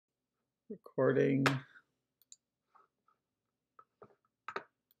Recording.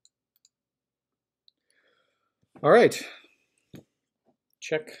 All right.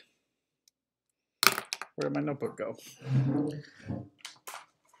 Check. Where did my notebook go?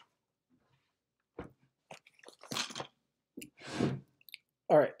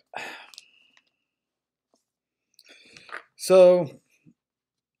 All right. So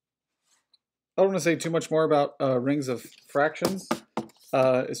I don't want to say too much more about rings of fractions.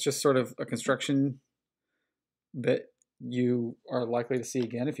 It's just sort of a construction that you are likely to see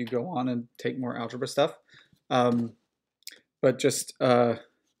again if you go on and take more algebra stuff. But just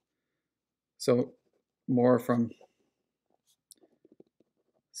so more from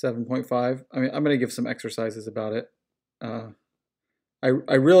 7.5. I mean, I'm going to give some exercises about it.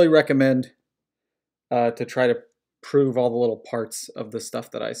 I really recommend to try to prove all the little parts of the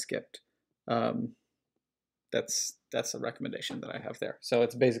stuff that I skipped. That's a recommendation that I have there. So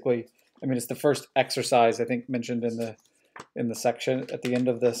it's basically, I mean, it's the first exercise I think mentioned in the section at the end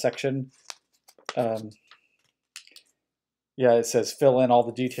of the section. Yeah, it says fill in all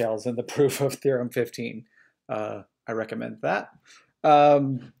the details in the proof of theorem 15. I recommend that.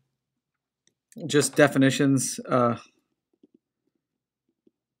 Just definitions,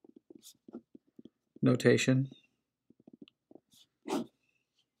 notation.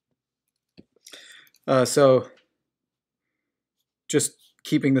 So just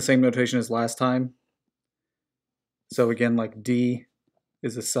keeping the same notation as last time. So again, like D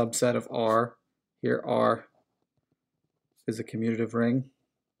is a subset of R. Here R is a commutative ring.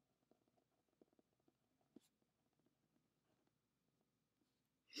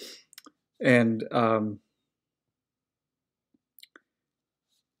 And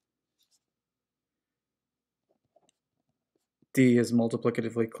D is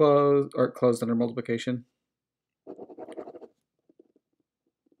multiplicatively closed, or closed under multiplication.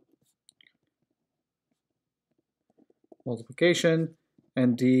 Multiplication,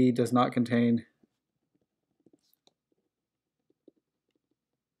 and D does not contain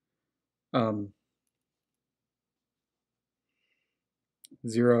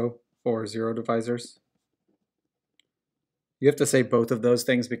zero or zero divisors. You have to say both of those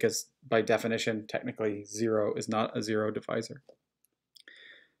things because by definition, technically zero is not a zero divisor.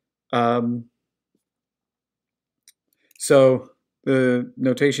 So the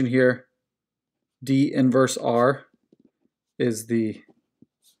notation here, D inverse R is the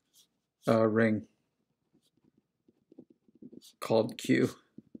ring called Q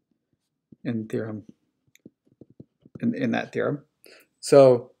in theorem, in that theorem.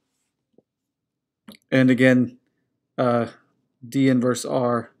 So, and again, D inverse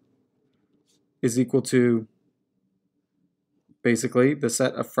R is equal to basically the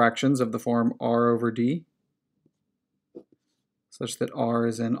set of fractions of the form R over D, such that R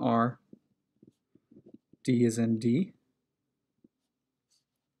is in R, D is in D.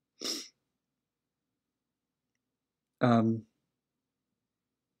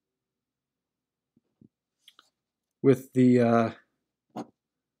 With the,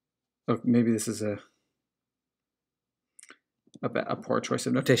 oh, maybe this is a poor choice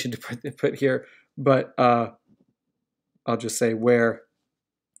of notation to put here, but I'll just say where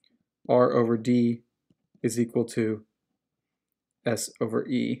R over D is equal to S over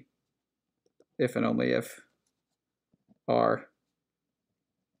E, if and only if R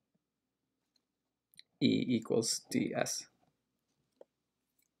E equals DS.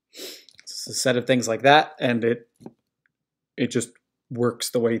 It's a set of things like that, and it just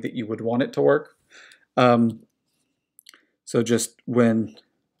works the way that you would want it to work. So just when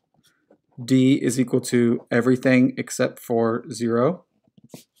D is equal to everything except for 0,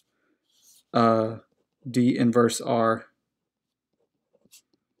 D inverse R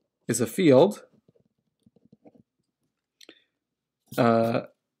is a field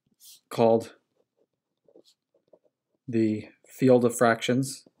called the field of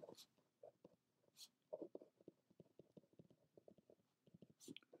fractions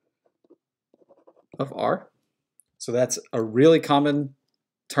of R. So that's a really common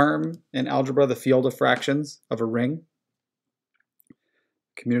term in algebra, the field of fractions of a ring,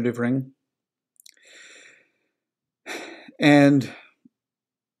 commutative ring. And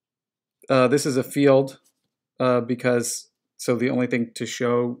this is a field because, so the only thing to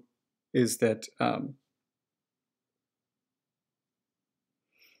show is that,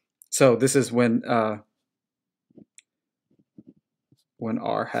 so this is when R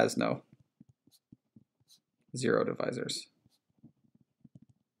has no zero divisors.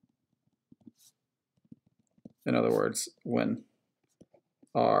 In other words, when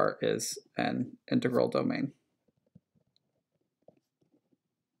R is an integral domain.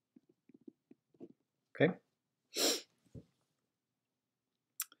 okay?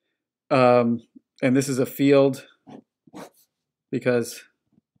 And this is a field because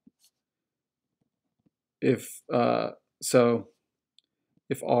if so,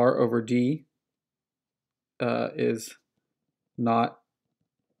 if R over D is not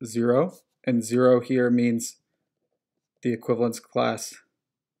 0, and 0 here means the equivalence class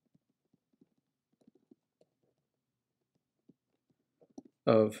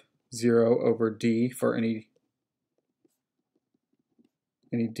of 0 over D for any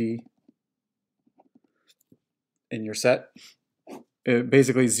D in your set.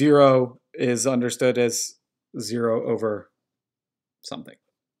 Basically, 0 is understood as 0 over something.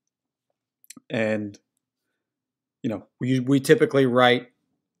 And, you know, we typically write,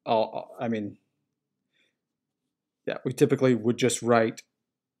 I mean, yeah, we typically would just write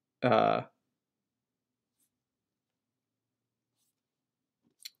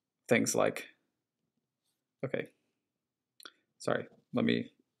things like, okay, sorry, let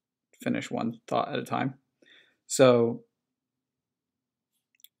me finish one thought at a time. So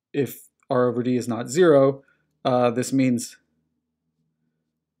if R over D is not 0, this means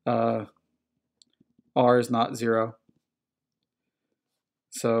R is not 0.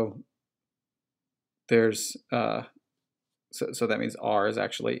 So there's so that means R is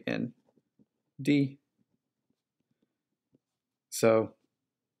actually in D. So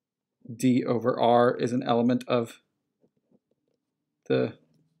D over R is an element of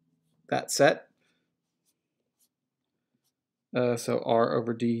that set. So R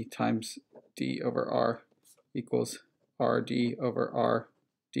over D times D over R equals RD over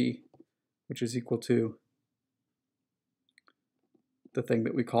RD, which is equal to the thing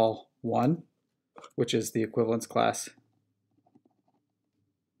that we call 1, which is the equivalence class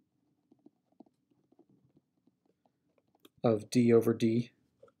of D over D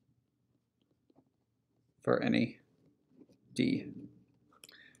for any D.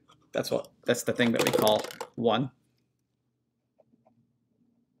 That's the thing that we call 1.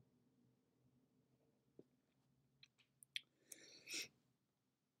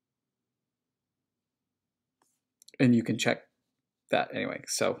 And you can check that anyway.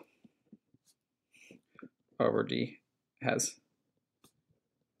 So over D has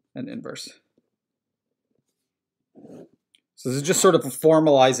an inverse. So this is just sort of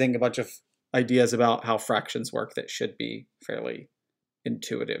formalizing a bunch of ideas about how fractions work that should be fairly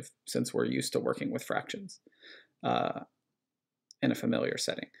intuitive since we're used to working with fractions in a familiar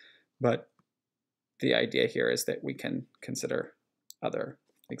setting. But the idea here is that we can consider other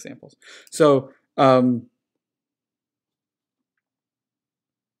examples. So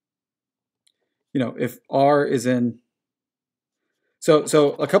you know, if R is in, so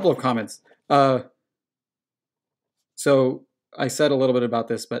a couple of comments. So I said a little bit about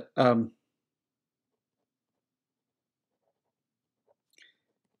this, but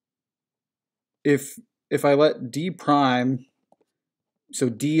if I let D prime, so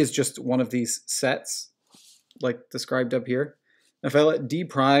D is just one of these sets like described up here. If I let D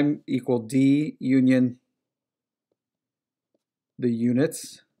prime equal D union the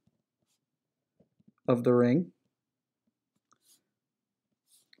units of the ring,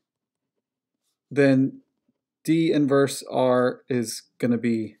 then D inverse R is going to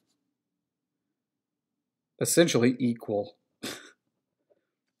be essentially equal.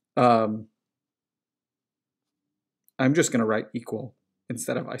 I'm just going to write equal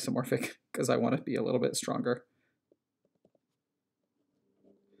instead of isomorphic because I want to be a little bit stronger.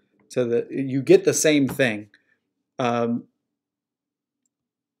 So that you get the same thing.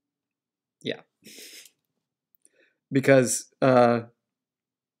 Yeah. Because you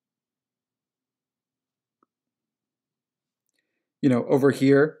know, over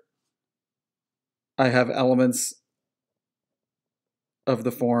here, I have elements of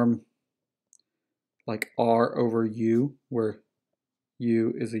the form like R over U, where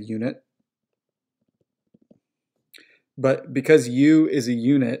U is a unit. But because U is a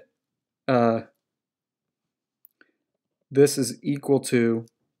unit, this is equal to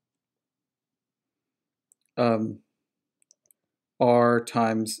R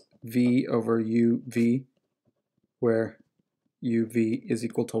times V over UV, where UV is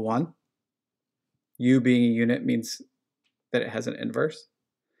equal to 1. U being a unit means that it has an inverse.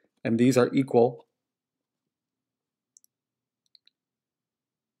 And these are equal.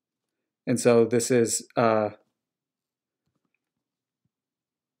 And so this is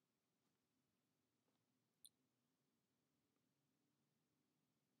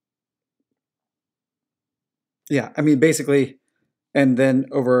yeah, I mean, basically, and then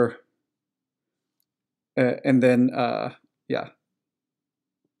over, and then, yeah.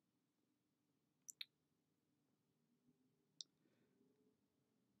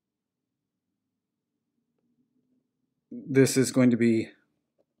 this is going to be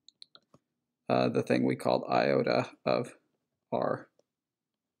the thing we called iota of RV.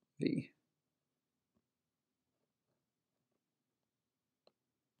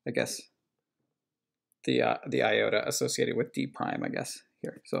 I guess the iota associated with D prime, I guess,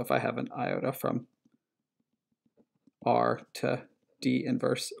 here. So if I have an iota from R to D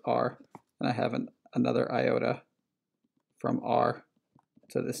inverse R, and I have another iota from R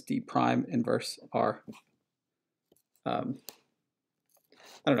to this D prime inverse R. I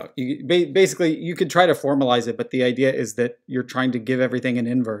don't know. Basically, you could try to formalize it, but the idea is that you're trying to give everything an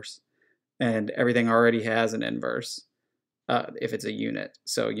inverse, and everything already has an inverse if it's a unit.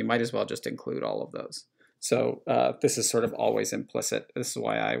 So you might as well just include all of those. So this is sort of always implicit. This is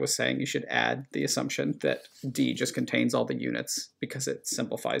why I was saying you should add the assumption that D just contains all the units, because it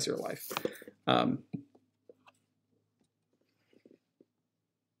simplifies your life.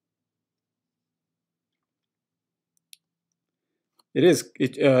 It is.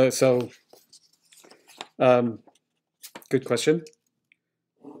 Good question.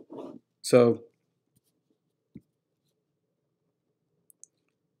 So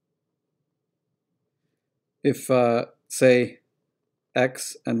if, say,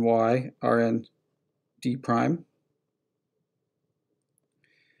 x and y are in D prime,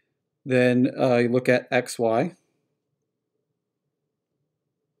 then you look at xy.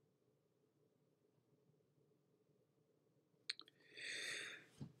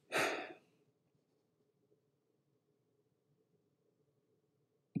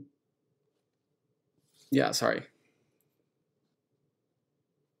 Yeah, sorry.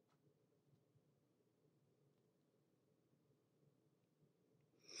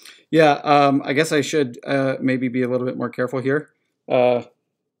 Yeah, I guess I should maybe be a little bit more careful here.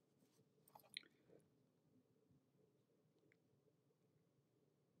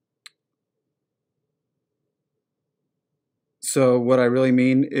 So what I really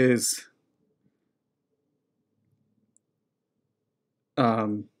mean is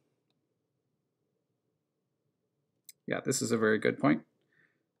yeah, this is a very good point.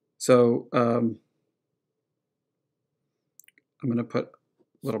 So I'm going to put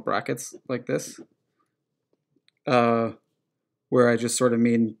little brackets like this, where I just sort of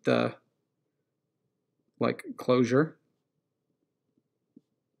mean the like closure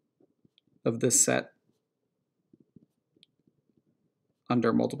of this set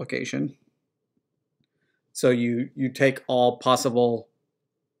under multiplication. So you take all possible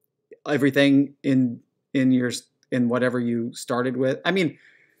everything in whatever you started with. I mean,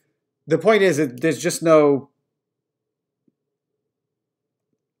 the point is that there's just no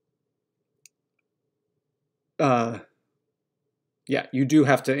yeah, you do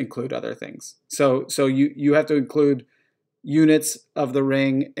have to include other things. So you have to include units of the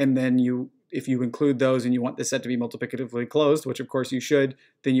ring, and then if you include those and you want the set to be multiplicatively closed, which of course you should,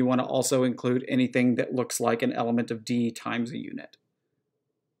 then you want to also include anything that looks like an element of D times a unit.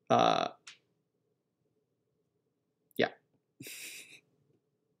 Yeah.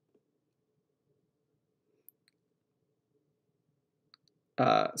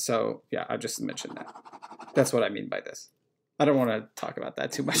 So yeah, I just mentioned that. That's what I mean by this. I don't want to talk about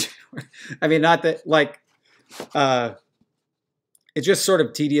that too much anymore. I mean, not that like, it's just sort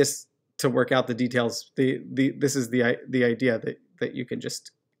of tedious to work out the details. This is the idea that you can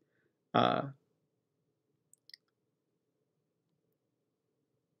just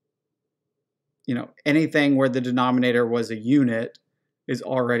you know, anything where the denominator was a unit is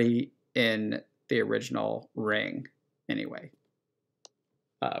already in the original ring anyway,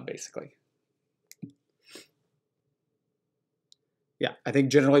 basically. Yeah, I think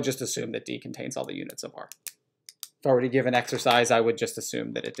generally just assume that D contains all the units of R. If I were to give an exercise, I would just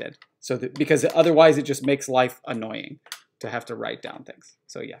assume that it did. So because otherwise it just makes life annoying to have to write down things.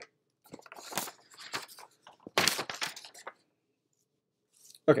 So yeah.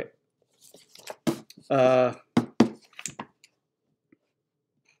 Okay.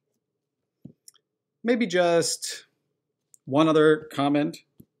 Maybe just one other comment.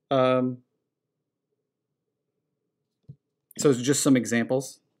 So just some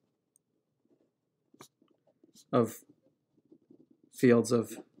examples of fields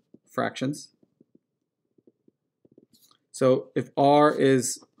of fractions. So if R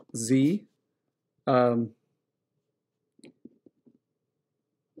is Z,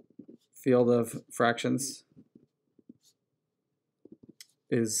 field of fractions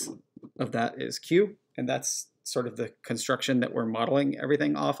of that is Q, and that's sort of the construction that we're modeling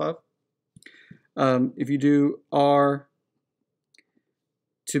everything off of. If you do R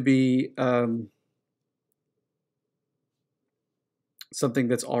to be something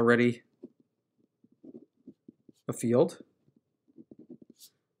that's already a field,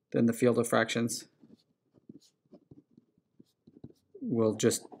 then the field of fractions will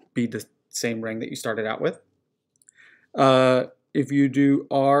just be the same ring that you started out with. If you do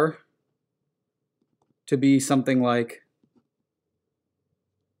R to be something like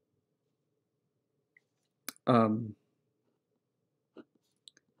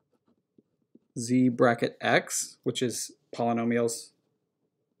Z bracket X, which is polynomials.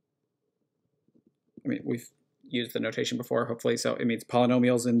 I mean, we've used the notation before, hopefully, so it means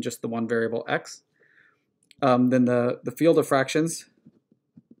polynomials in just the one variable X. Then the field of fractions.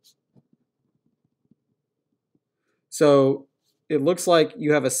 So it looks like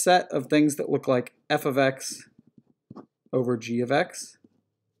you have a set of things that look like f of x over g of x,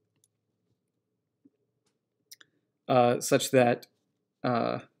 such that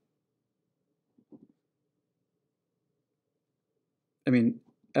f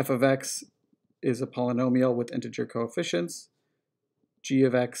of x is a polynomial with integer coefficients, g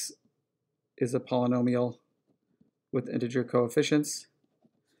of x is a polynomial with integer coefficients,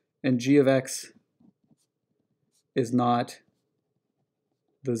 and g of x is not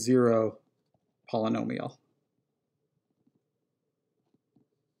the zero polynomial.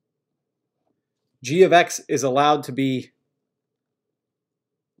 G of x is allowed to be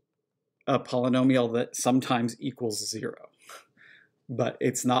a polynomial that sometimes equals 0, but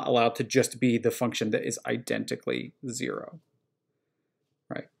it's not allowed to just be the function that is identically 0,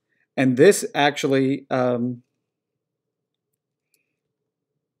 right? And this actually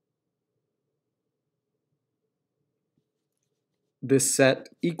this set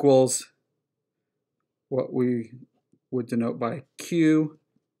equals what we would denote by Q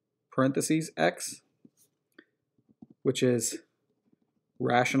parentheses x, which is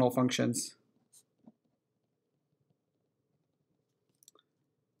rational functions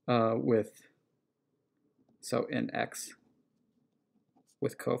in x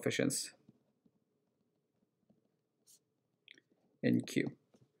with coefficients in Q.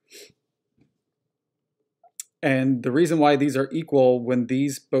 And the reason why these are equal when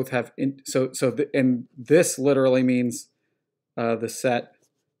these both have and this literally means the set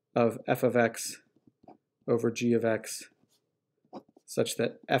of f of x over g of x such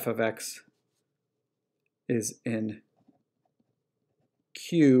that f of x is in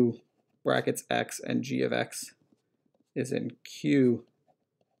Q brackets x and g of x is in Q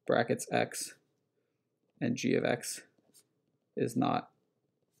brackets x and g of x is not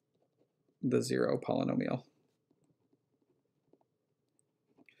the 0 polynomial.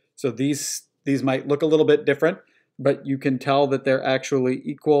 So these might look a little bit different, but you can tell that they're actually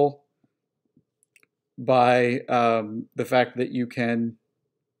equal by the fact that you can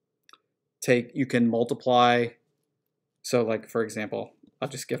multiply. So like, for example, I'll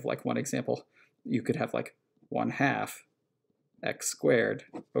just give like one example. You could have like 1/2 x squared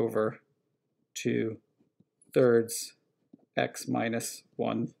over 2/3 x minus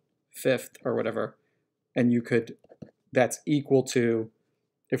 1/5 or whatever. And you could, that's equal to,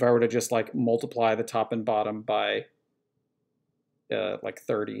 if I were to just like multiply the top and bottom by like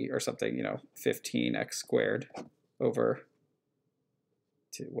 30 or something, 15x squared over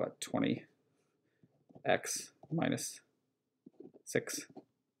to what, 20x minus 6,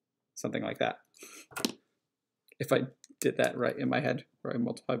 something like that. If I did that right in my head, where I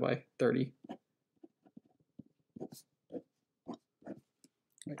multiply by 30.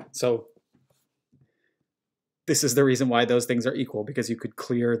 So this is the reason why those things are equal, because you could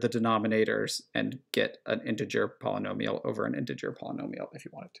clear the denominators and get an integer polynomial over an integer polynomial if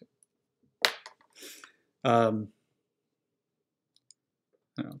you wanted to.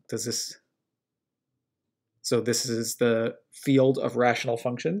 Does this? So this is the field of rational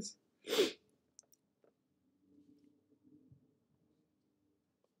functions.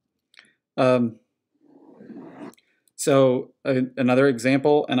 So another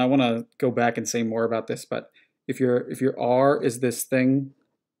example, and I want to go back and say more about this, but if your R is this thing,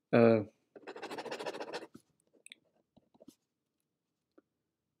 I'll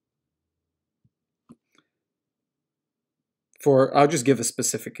just give a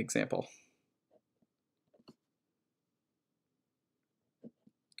specific example.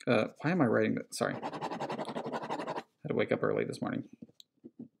 Why am I writing that? Sorry. I had to wake up early this morning.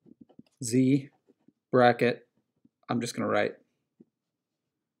 Z bracket, I'm just going to write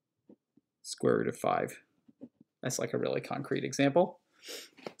square root of 5. That's like a really concrete example.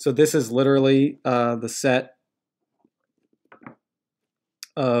 So this is literally the set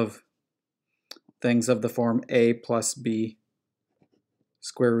of things of the form a plus b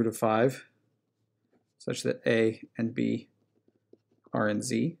square root of 5, such that a and b are in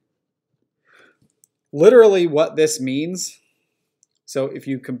Z. literally what this means, so if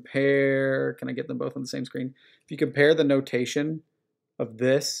you compare, can I get them both on the same screen? If you compare the notation of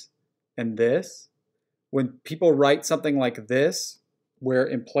this and this, when people write something like this, where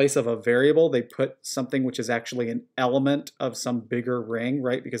in place of a variable, they put something which is actually an element of some bigger ring,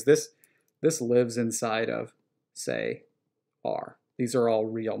 right? Because this lives inside of, say, R. These are all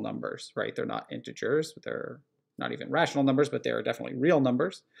real numbers, right? They're not integers, they're not even rational numbers, but they are definitely real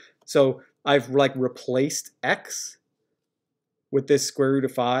numbers. So I've like replaced x with this square root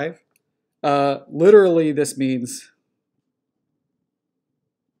of 5. Literally, this means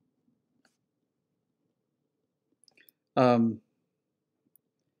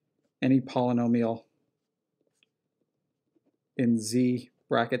any polynomial in z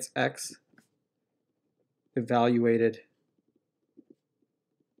brackets x evaluated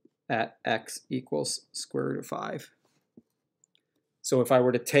at x equals square root of 5. So if I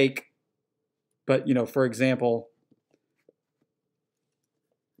were to take, but for example,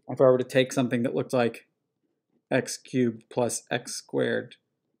 if I were to take something that looked like x cubed plus x squared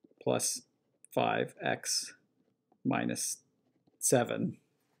plus 5x minus 7,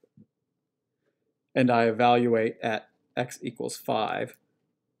 and I evaluate at x equals 5,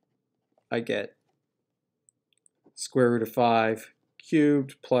 I get square root of 5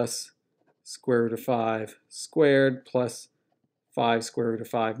 cubed plus square root of 5 squared plus 5 square root of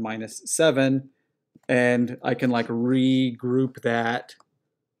 5 minus 7, and I can like regroup that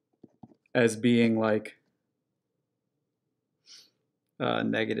as being like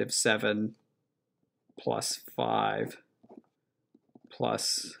 -7 plus 5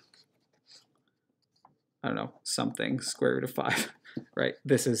 plus, I don't know, something square root of 5, right?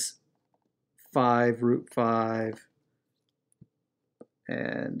 This is 5 root 5,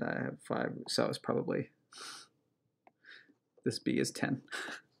 and I have 5, so it's probably, this b is 10,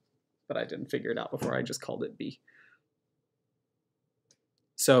 but I didn't figure it out before, I just called it b.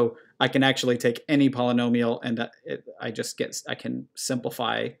 So I can actually take any polynomial, and I can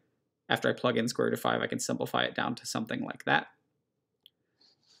simplify, after I plug in square root of 5, I can simplify it down to something like that.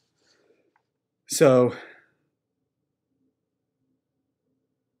 So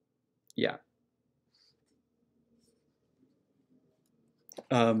yeah.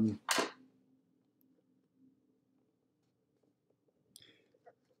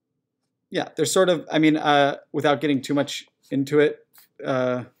 Yeah, there's sort of, I mean, without getting too much into it,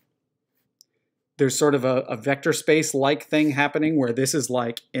 there's sort of a vector space-like thing happening where this is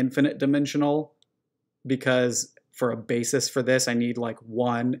like infinite dimensional, because for a basis for this, I need like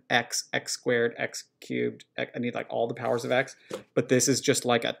 1 x squared, x cubed, I need like all the powers of x, but this is just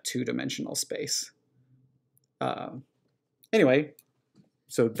like a 2-dimensional space. Anyway,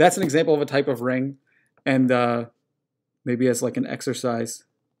 so that's an example of a type of ring, and maybe as like an exercise,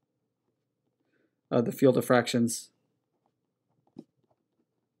 the field of fractions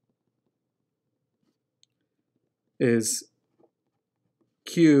is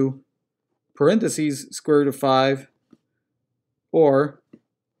q parentheses square root of 5 or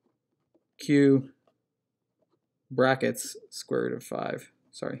q brackets square root of 5.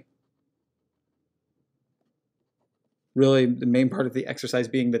 Sorry. Really, the main part of the exercise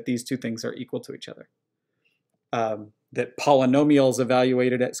being that these two things are equal to each other. That polynomials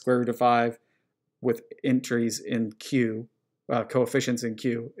evaluated at square root of 5 with entries in q, coefficients in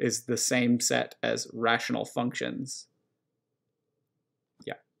q, is the same set as rational functions.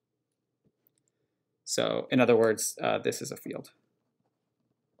 Yeah. So in other words, this is a field.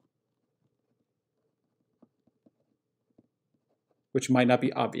 Which might not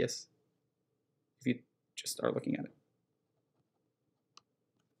be obvious if you just are looking at it.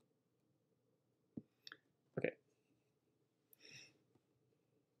 Okay.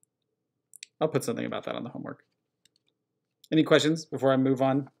 I'll put something about that on the homework. Any questions before I move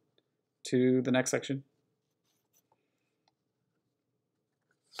on to the next section?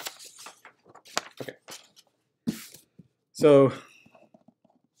 Okay. So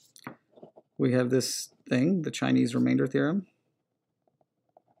we have this thing, the Chinese remainder theorem.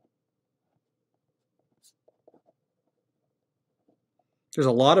 There's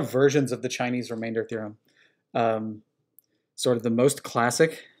a lot of versions of the Chinese remainder theorem. Sort of the most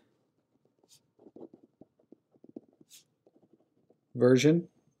classic version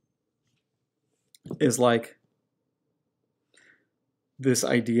is like this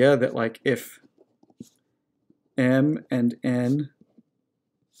idea that like if m and n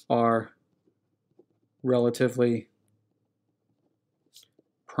are relatively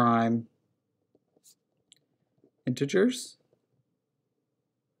prime integers,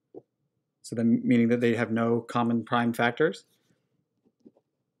 so then meaning that they have no common prime factors,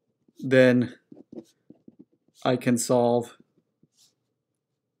 then I can solve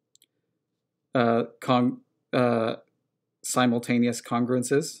simultaneous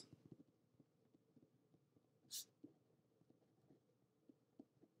congruences.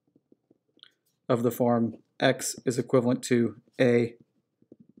 Of the form x is equivalent to A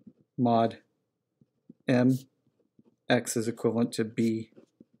mod M, x is equivalent to B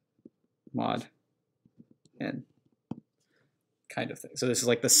mod N, kind of thing. So this is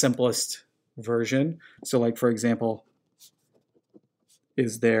like the simplest version. So like, for example,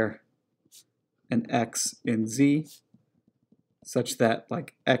 is there an x in Z such that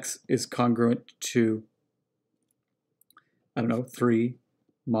like x is congruent to, I don't know, 3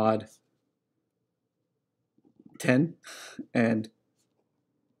 mod 10, and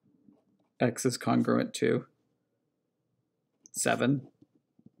x is congruent to 7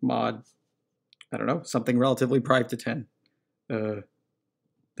 mod, I don't know, something relatively prime to 10,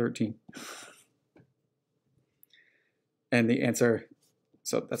 13. And the answer,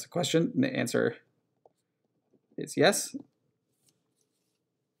 so that's a question, and the answer is yes.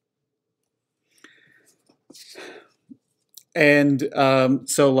 And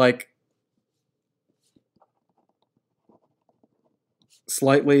so like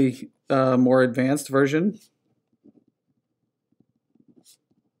slightly more advanced version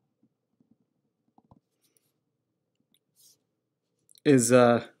is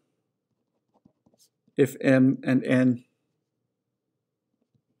if M and N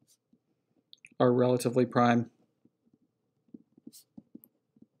are relatively prime,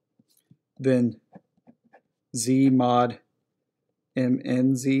 then Z mod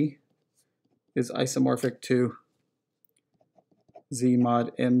MNZ is isomorphic to Z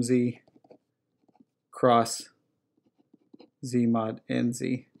mod MZ cross Z mod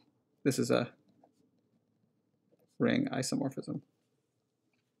NZ. This is a ring isomorphism.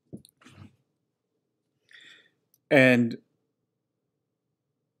 And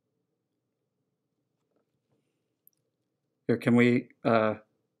here, can we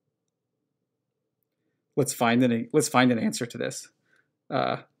let's find an answer to this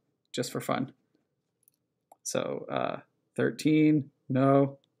just for fun. So 13,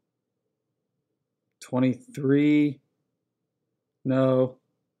 no. 23, no.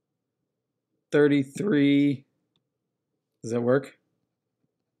 33, does that work?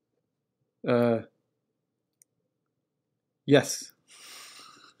 Yes.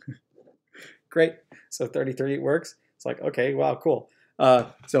 Great. So 33 works. It's like, okay, wow, cool.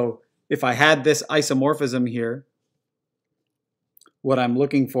 So if I had this isomorphism here, what I'm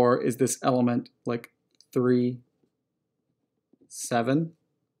looking for is this element like 3, 7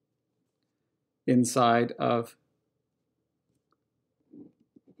 inside of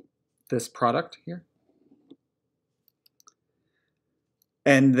this product here.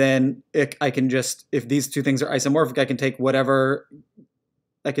 And then I can just, if these two things are isomorphic, I can take whatever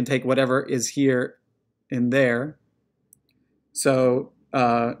is here in there. So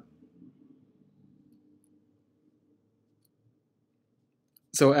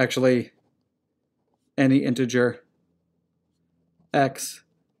so actually any integer x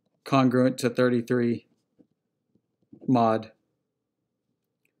congruent to 33 mod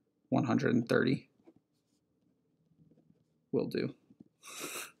 130 will do.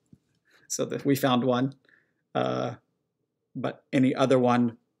 So that we found one, but any other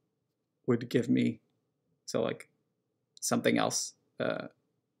one would give me, so like something else. Yeah.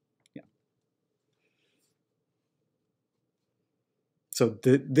 So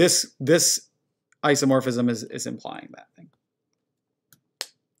this isomorphism is implying that thing.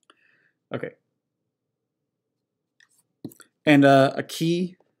 Okay. And a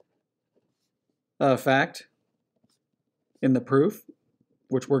key fact in the proof,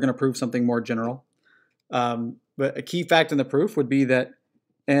 which we're going to prove something more general, but a key fact in the proof would be that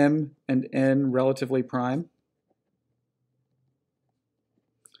M and N relatively prime.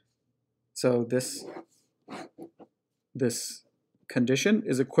 So this condition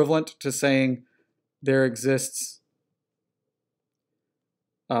is equivalent to saying there exists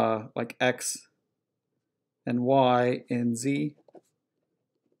like X and Y in Z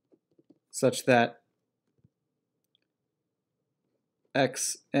such that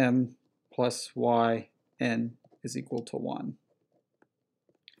XM plus YN is equal to 1.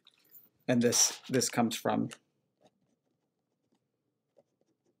 And this comes from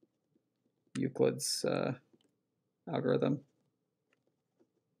Euclid's algorithm.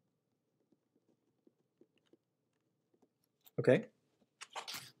 Okay.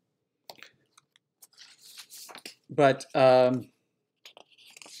 But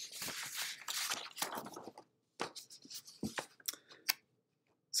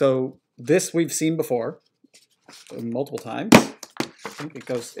so this we've seen before. multiple times. I think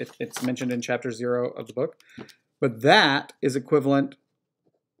it's mentioned in chapter 0 of the book. But that is equivalent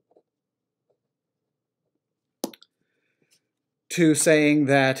to saying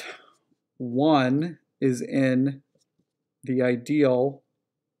that 1 is in the ideal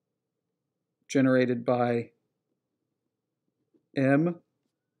generated by M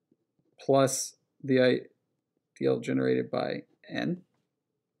plus the ideal generated by N.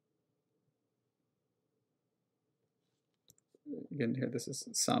 Again, here this is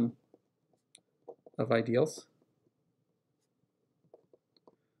sum of ideals,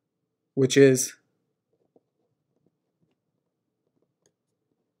 which is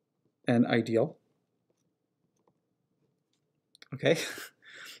an ideal. Okay,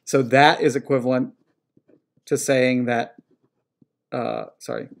 so that is equivalent to saying that,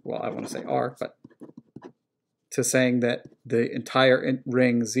 sorry, well, I want to say R, but to saying that the entire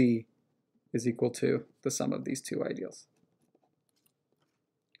ring Z is equal to the sum of these two ideals.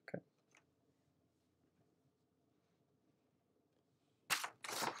 Okay.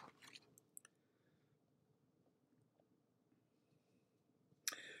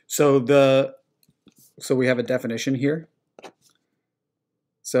 So we have a definition here.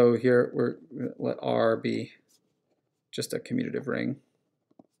 So here let R be just a commutative ring.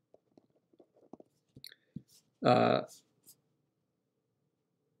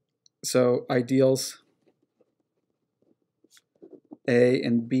 So ideals A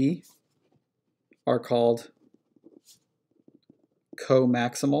and B are called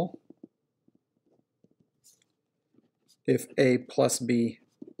co-maximal if A plus B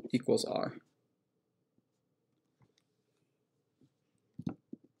equals R.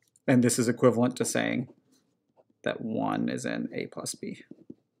 And this is equivalent to saying that 1 is in A plus B.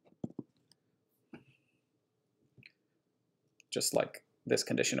 Just like this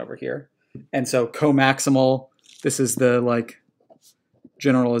condition over here. And so co-maximal, this is the like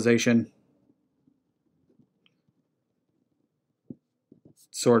generalization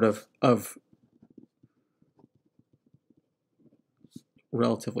sort of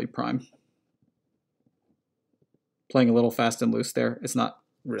relatively prime. Playing a little fast and loose there. It's not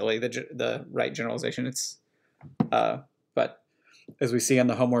really the right generalization. It's but as we see on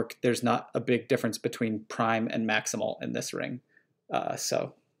the homework, there's not a big difference between prime and maximal in this ring.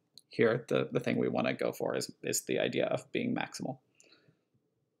 So here, the thing we want to go for is the idea of being maximal.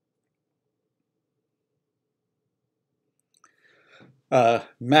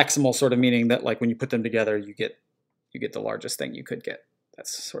 Maximal sort of meaning that like when you put them together, you get the largest thing you could get.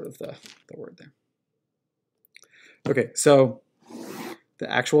 That's sort of the word there. Okay, so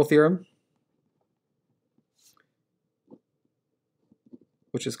the actual theorem,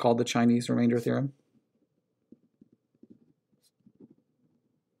 which is called the Chinese remainder theorem.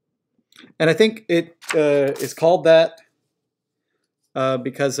 And I think it is called that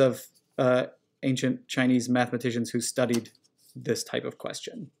because of ancient Chinese mathematicians who studied this type of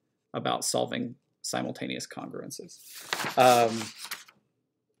question about solving simultaneous congruences.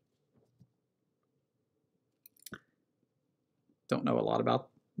 Don't know a lot about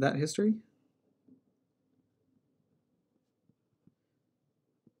that history.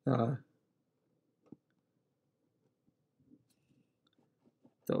 Though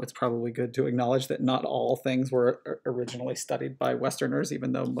it's probably good to acknowledge that not all things were originally studied by Westerners,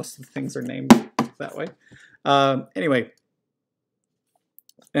 even though most of the things are named that way. Anyway,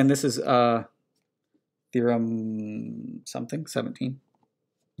 and this is theorem something, 17.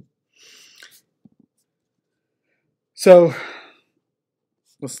 So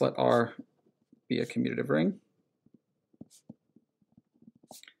let's let R be a commutative ring.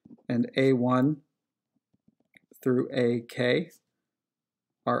 And A1 through AK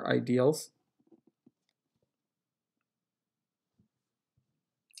are ideals.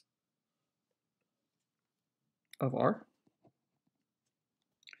 Of R.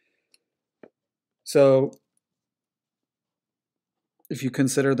 So if you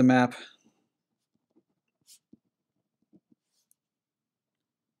consider the map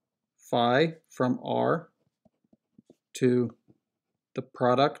phi from R to the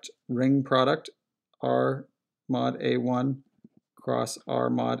product, ring product, R mod A1 cross R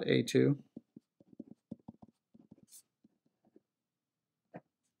mod A2.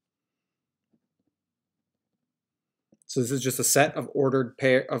 So this is just a set of ordered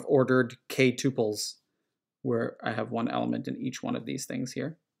k tuples where I have one element in each one of these things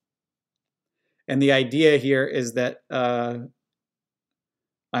here. And the idea here is that I'm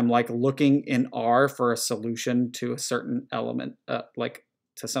like looking in R for a solution to a certain element, like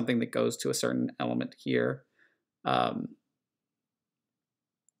to something that goes to a certain element here,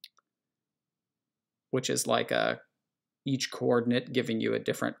 which is like a each coordinate giving you a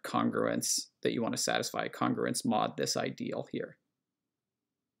different congruence that you want to satisfy, congruence mod this ideal here.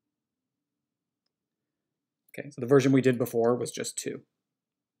 Okay, so the version we did before was just 2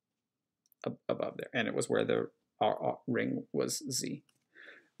 above there, and it was where the our ring was Z.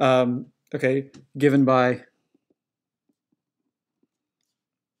 Okay, given by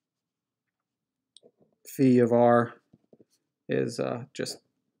phi of R is just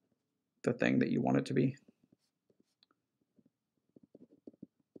the thing that you want it to be.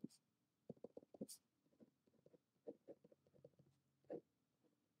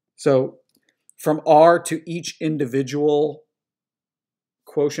 So from R to each individual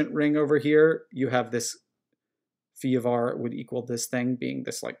quotient ring over here, you have this phi of R would equal this thing being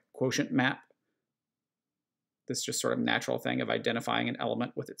this like quotient map. This just sort of natural thing of identifying an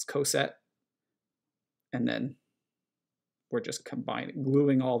element with its coset. And then we're just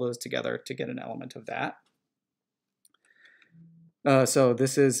gluing all those together to get an element of that. So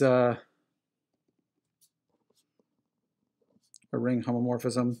this is a ring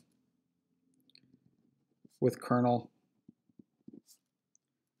homomorphism with kernel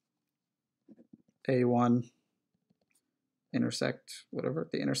A1 intersect whatever,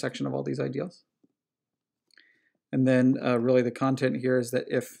 the intersection of all these ideals. And then really the content here is that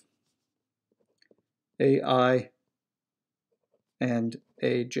if AI and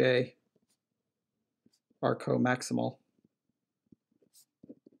AJ are co-maximal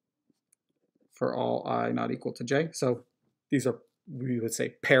for all I not equal to j. So these are, we would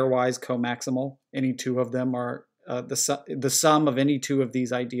say, pairwise co-maximal. Any two of them are, the sum of any two of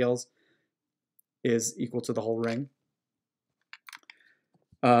these ideals is equal to the whole ring.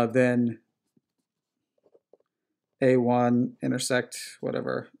 Then A1 intersect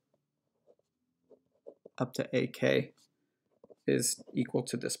whatever up to AK is equal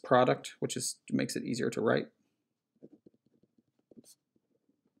to this product, which makes it easier to write.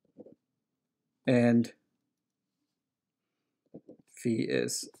 And phi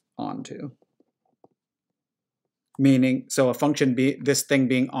is onto. Meaning, so a function this thing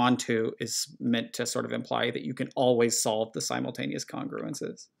being onto is meant to sort of imply that you can always solve the simultaneous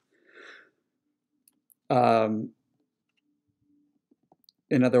congruences.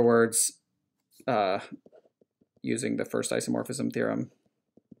 In other words, using the first isomorphism theorem,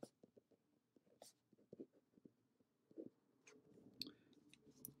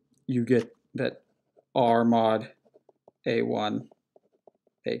 you get that R mod A1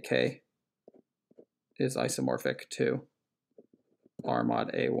 AK is isomorphic to R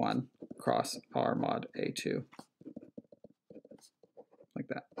mod A1 cross R mod A2, like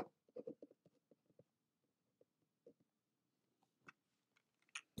that.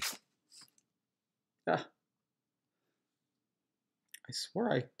 Ah. I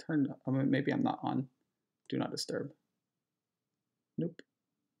swore I turned, maybe I'm not on Do Not Disturb. Nope.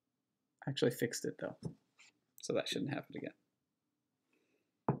 I actually fixed it though, so that shouldn't happen again.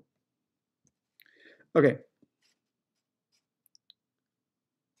 Okay.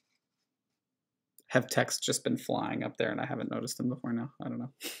 Have texts just been flying up there and I haven't noticed them before now? I don't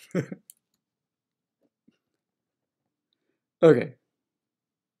know. Okay.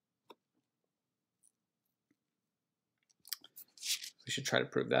 We should try to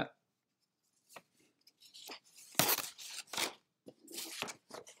prove that.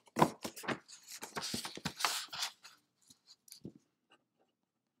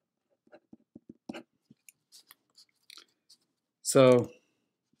 So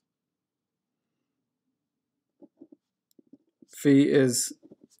phi is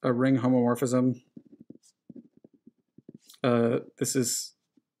a ring homomorphism. This is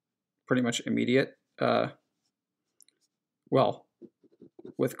pretty much immediate. Well,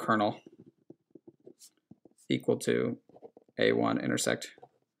 with kernel equal to A1 intersect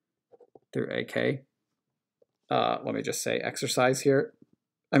through AK. Let me just say exercise here.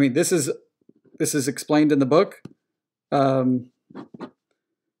 I mean, this is explained in the book.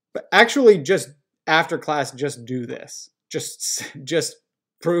 But actually, just after class, just do this. Just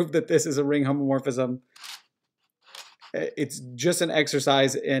prove that this is a ring homomorphism. It's just an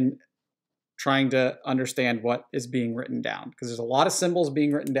exercise in trying to understand what is being written down, because there's a lot of symbols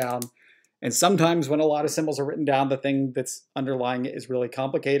being written down. And sometimes when a lot of symbols are written down, the thing that's underlying it is really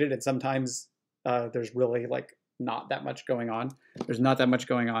complicated. And sometimes there's really like not that much going on. There's not that much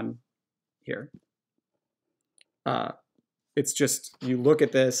going on here. It's just, you look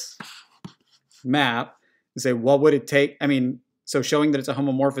at this map and say, what would it take? I mean, so showing that it's a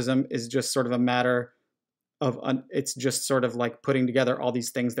homomorphism is just sort of a matter of, it's just sort of like putting together all these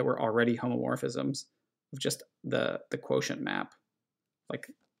things that were already homomorphisms of just the quotient map. Like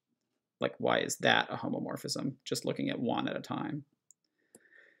like why is that a homomorphism, just looking at one at a time.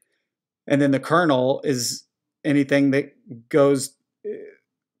 And then the kernel is anything that goes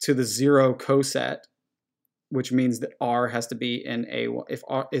to the 0 coset, which means that R has to be in A1.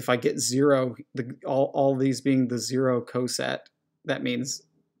 If I get 0, all these being the 0 coset, that means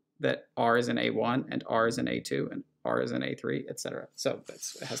that R is in A1 and R is in A2 and R is in A3, etc. So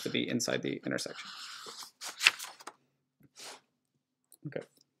it has to be inside the intersection. Okay.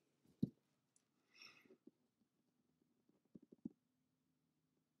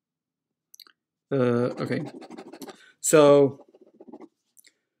 Okay. So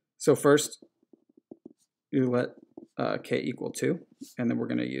first you let k equal 2, and then we're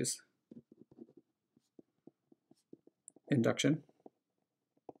going to use induction.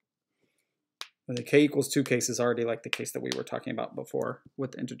 And the k equals 2 case is already like the case that we were talking about before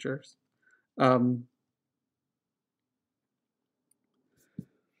with integers. We're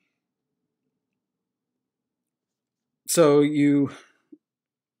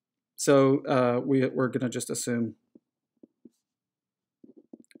going to just assume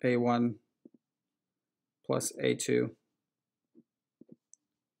A1 plus A2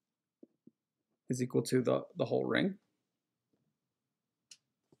 is equal to the whole ring.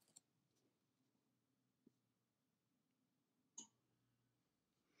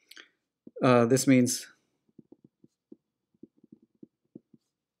 This means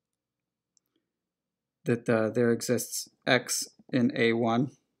that there exists x in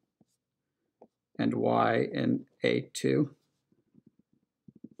A1 and y in A2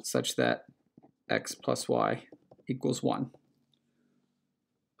 such that x plus y equals 1,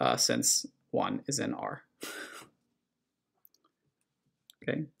 since 1 is in R.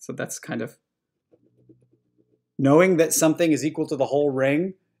 Okay, so that's kind of knowing that something is equal to the whole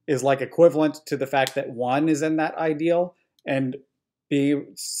ring is like equivalent to the fact that 1 is in that ideal, and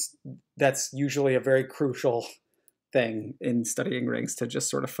that's usually a very crucial thing in studying rings, to just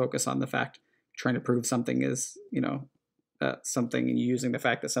sort of focus on the fact, trying to prove something is, something, and using the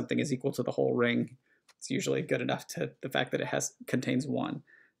fact that something is equal to the whole ring. It's usually good enough to the fact that it contains 1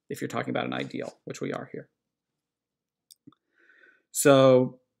 if you're talking about an ideal, which we are here.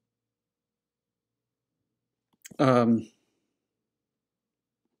 So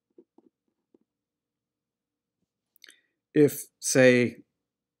if, say,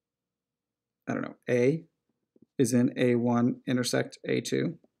 I don't know, A is in A1 intersect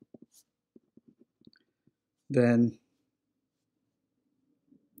A2, then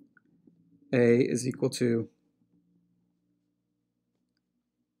A is equal to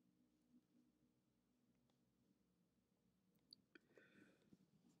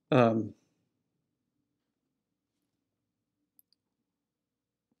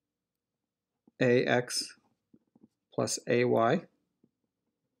AX plus AY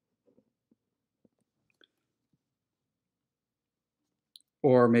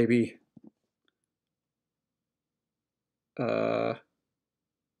or maybe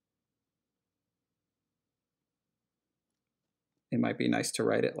it might be nice to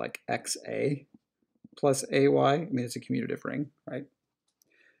write it like XA plus AY. I mean, it's a commutative ring, right?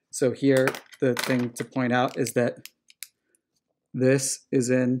 So here, the thing to point out is that this is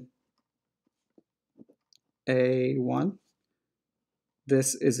in A1,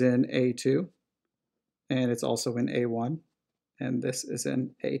 this is in A2, and it's also in A1, and this is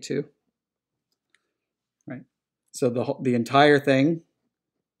in A2, right? So the entire thing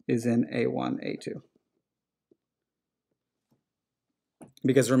is in A1, A2.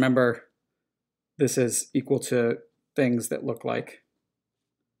 Because remember, this is equal to things that look like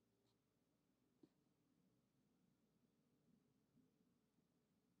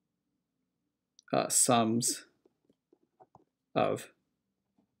sums of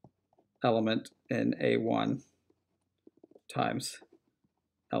element in A1 times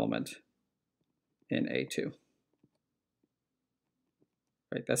element in A2.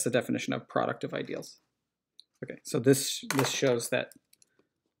 Right, that's the definition of product of ideals. Okay, so this shows that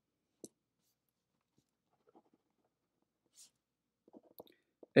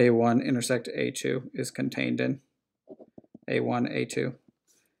A1 intersect A2 is contained in A1, A2,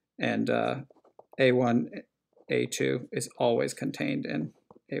 and A1, A2 is always contained in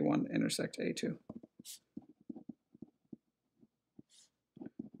A1 intersect A2.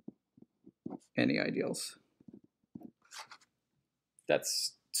 Any ideals.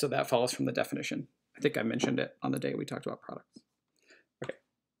 So that follows from the definition. I think I mentioned it on the day we talked about products. Okay.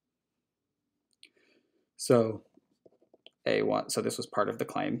 So A1, so this was part of the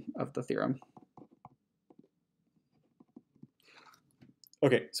claim of the theorem.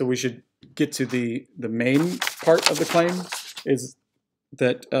 Okay, so we should get to the main part of the claim, is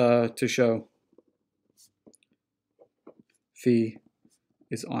that to show phi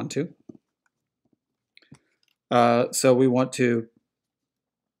is onto. So we want to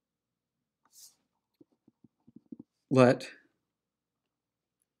let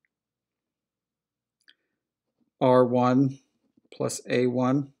R1 plus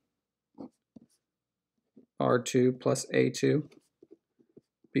A1, R2 plus A2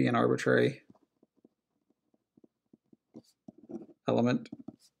 be an arbitrary element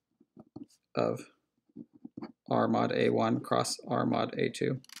of R mod A1 cross R mod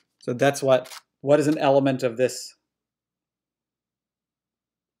A2. So that's what is an element of this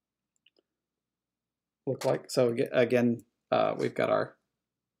look like. So again, we've got our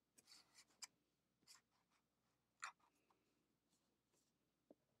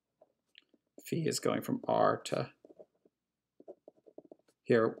phi is going from R to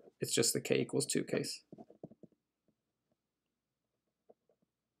here. It's just the k equals 2 case.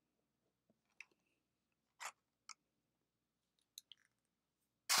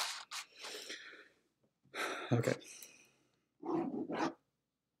 Okay.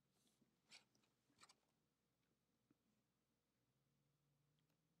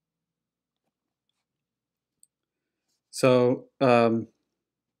 So the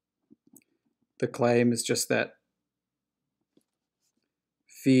claim is just that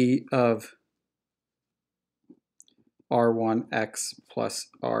phi of R1x plus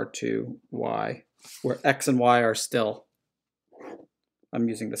R2y, where x and y are still, I'm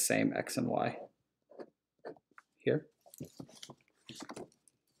using the same x and y here.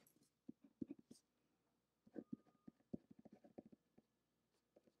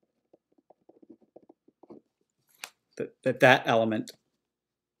 That element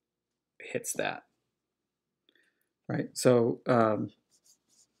hits that, right? So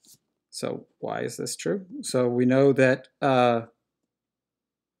so why is this true? So we know that I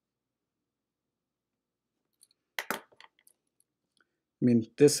mean,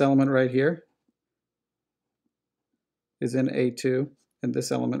 this element right here is in A2, and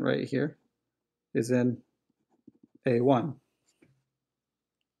this element right here is in A1.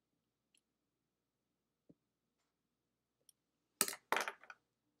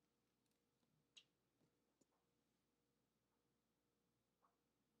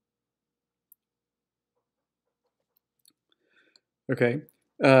 Okay,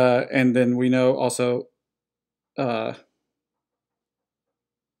 and then we know also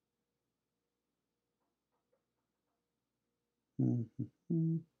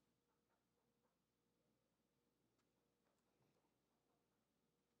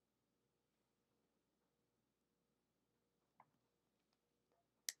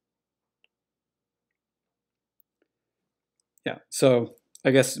yeah, so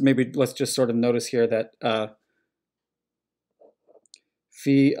I guess maybe let's just sort of notice here that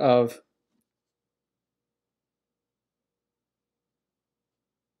phi of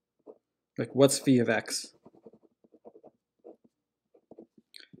like what's phi of x?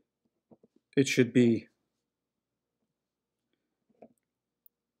 It should be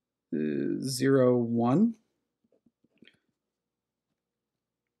 0, 1,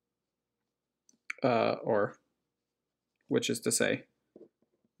 or which is to say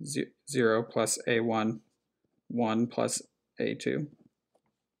 0 plus A1, 1 plus A2.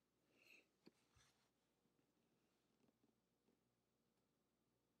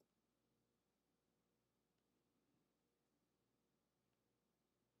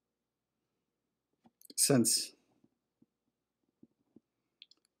 Since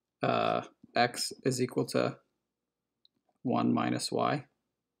x is equal to 1 minus y,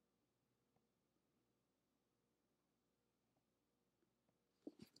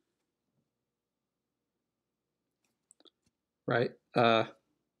 right?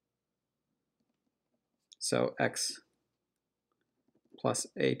 So x plus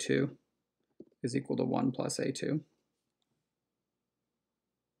A2 is equal to 1 plus A2.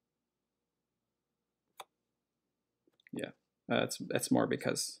 Yeah, that's more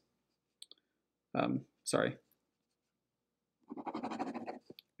because, sorry,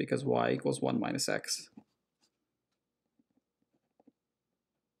 because y equals 1 minus x,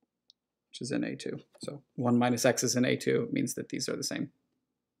 which is in A2. So 1 minus x is in A2 means that these are the same.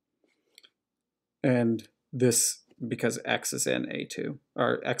 And this, because x is in A2,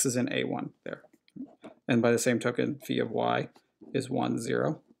 or x is in A1 there. And by the same token, phi of y is 1,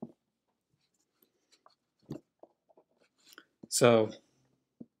 0. So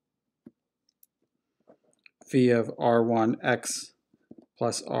phi of R1x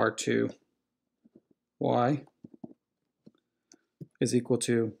plus R2y is equal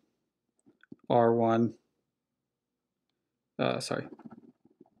to R1, sorry,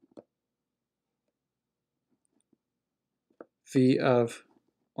 phi of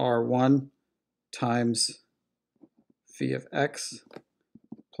R1 times phi of x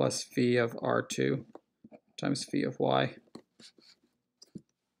plus phi of R2 times phi of y,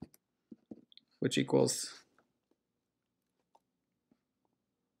 which equals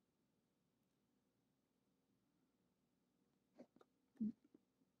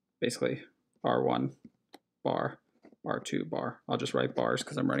basically R1 bar, R2 bar. I'll just write bars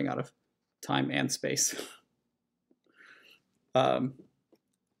because I'm running out of time and space.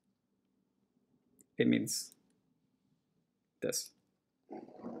 It means this.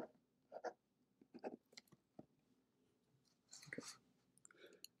 Okay.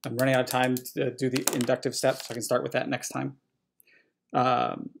 I'm running out of time to do the inductive step, so I can start with that next time.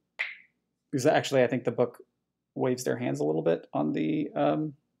 Because actually, I think the book waves their hands a little bit on the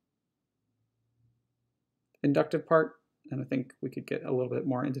inductive part, and I think we could get a little bit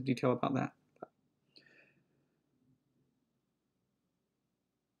more into detail about that.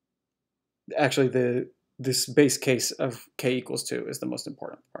 Actually, this base case of k equals 2 is the most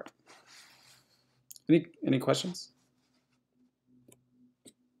important part. Any questions?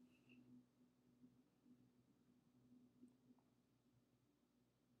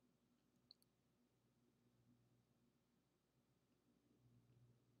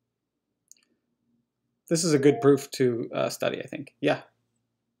 This is a good proof to study, I think. Yeah.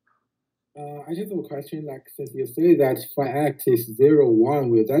 I just have a question. Like, since you say that phi x is 0, 1,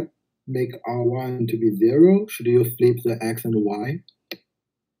 will that make R1 to be 0? Should you flip the x and y?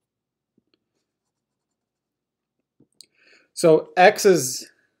 So x is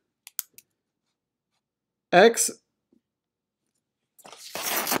x.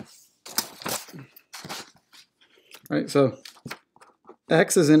 Right. So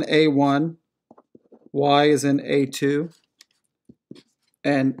x is in A1, y is in A2,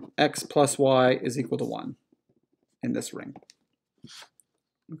 and x plus y is equal to 1 in this ring.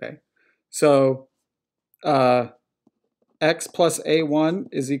 Okay. So x plus A1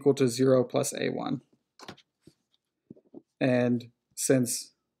 is equal to 0 plus A1. And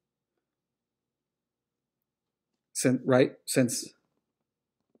since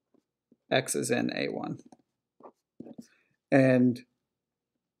x is in A1. And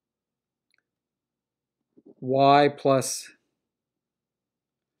y plus,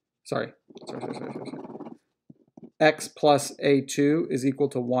 sorry. X plus A2 is equal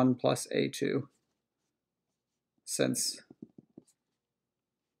to 1 plus A2, since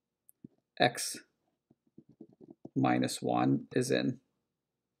x minus 1 is in,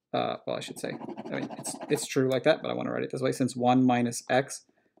 well, I should say, I mean, it's true like that, but I want to write it this way, since 1 minus x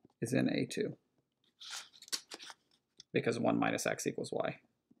is in A2, because 1 minus x equals y.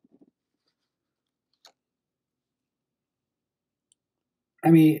 I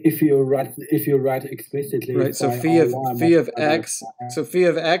mean, if you write explicitly, right? So phi of x. So phi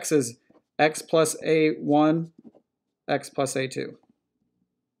of x is x plus A1, x plus A2,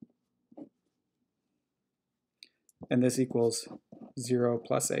 and this equals 0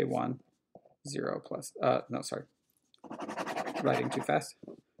 plus A1, 0 plus no, sorry, writing too fast.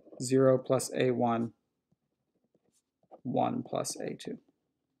 0 plus A1, 1 plus A2.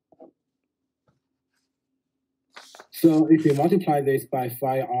 So if you multiply this by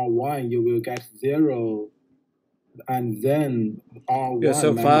phi R1, you will get 0, and then R1. Yeah,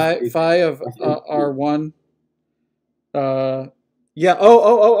 so phi of R1. Yeah.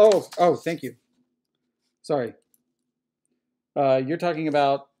 Oh. Thank you. Sorry. You're talking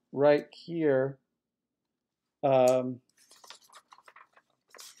about right here.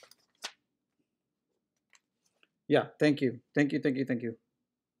 Yeah. Thank you.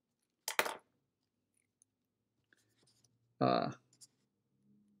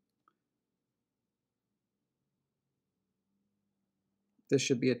 This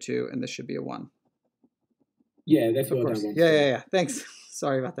should be a 2, and this should be a 1. Yeah, that's of what course. I want. Yeah. Thanks.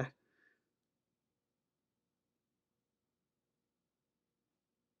 Sorry about that.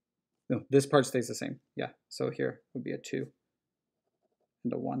 No, this part stays the same. Yeah. So here would be a 2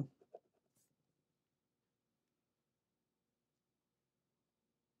 and a 1.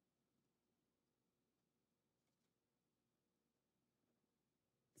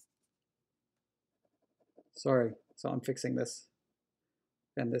 Sorry. So I'm fixing this.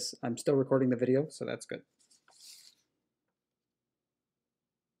 And this, I'm still recording the video, so that's good.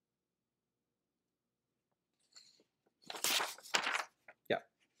 Yeah.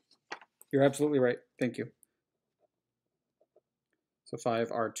 You're absolutely right. Thank you. So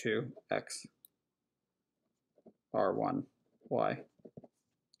 5 R2 X R1 Y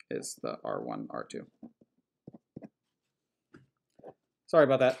is the R1 R2. Sorry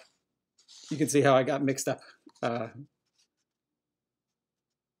about that. You can see how I got mixed up.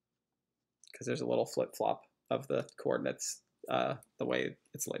 because there's a little flip-flop of the coordinates the way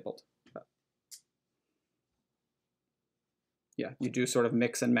it's labeled. But yeah, you do sort of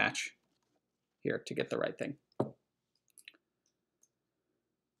mix and match here to get the right thing.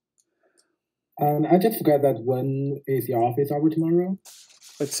 And I just forgot that when is your office hour tomorrow?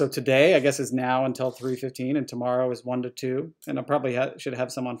 But so today, I guess, is now until 3:15, and tomorrow is 1 to 2, and I probably should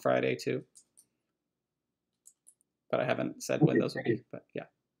have some on Friday too. But I haven't said when those will be. But yeah.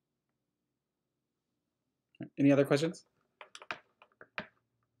 Any other questions?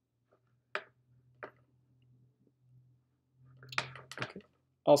 Okay.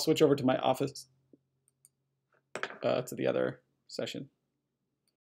 I'll switch over to my office to the other session.